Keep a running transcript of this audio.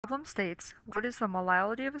Problem states, what is the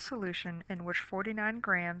molality of a solution in which 49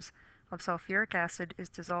 grams of sulfuric acid is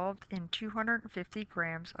dissolved in 250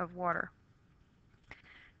 grams of water?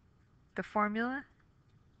 The formula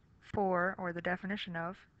for, or the definition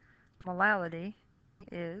of, molality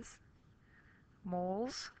is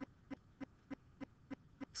moles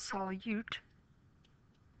solute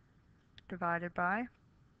divided by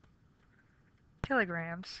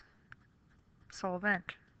kilograms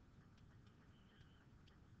solvent.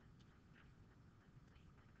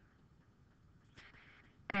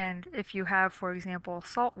 And if you have, for example,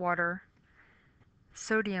 salt water,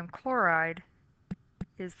 sodium chloride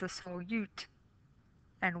is the solute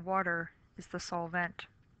and water is the solvent.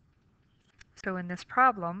 So in this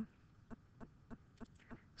problem,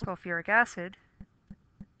 sulfuric acid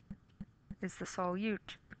is the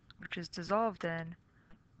solute, which is dissolved in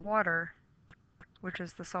water, which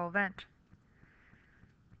is the solvent.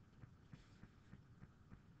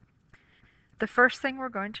 The first thing we're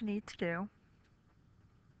going to need to do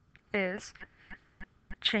is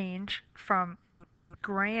change from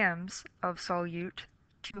grams of solute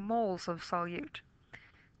to moles of solute.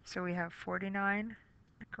 So we have 49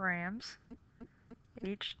 grams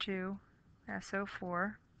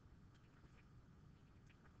H2SO4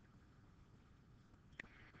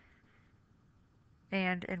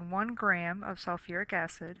 and in 1 gram of sulfuric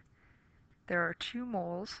acid there are 2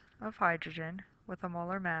 moles of hydrogen with a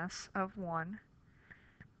molar mass of 1.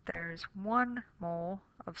 There's 1 mole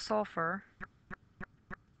of sulfur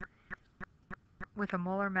with a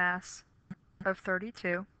molar mass of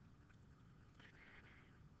 32,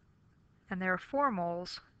 and there are 4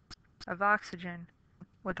 moles of oxygen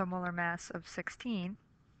with a molar mass of 16.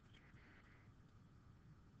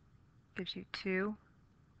 Gives you 2,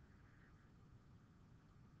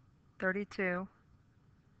 32,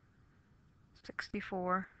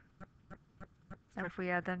 64, and if we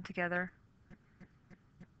add them together,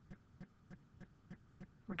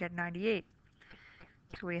 we get 98.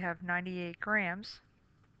 So we have 98 grams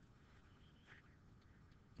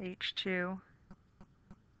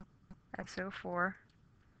H2SO4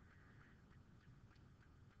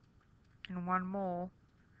 and 1 mole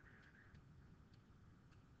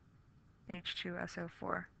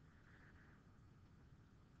H2SO4.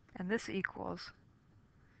 And this equals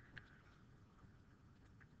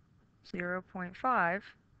 0.5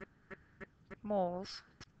 moles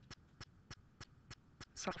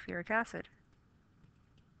sulfuric acid.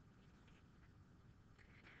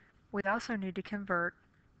 We also need to convert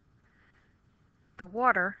the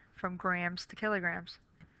water from grams to kilograms.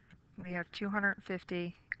 We have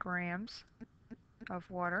 250 grams of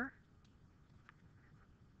water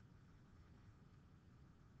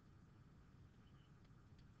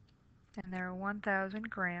and there are 1,000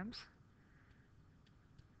 grams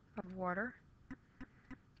of water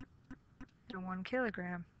and 1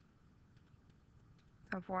 kilogram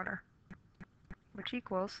of water, which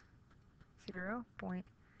equals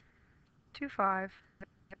 0.25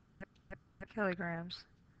 kilograms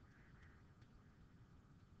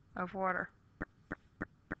of water.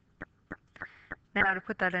 Now to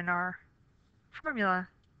put that in our formula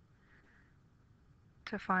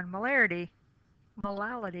to find molality,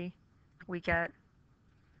 we get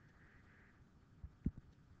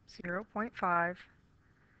 0.5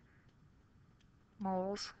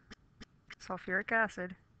 moles sulfuric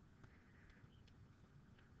acid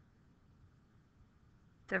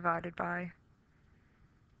divided by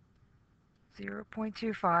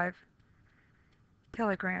 0.25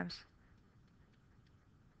 kilograms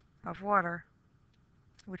of water,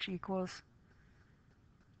 which equals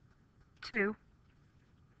 2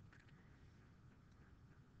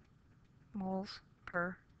 moles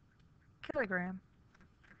per kilogram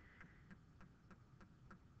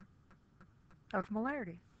of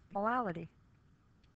molality.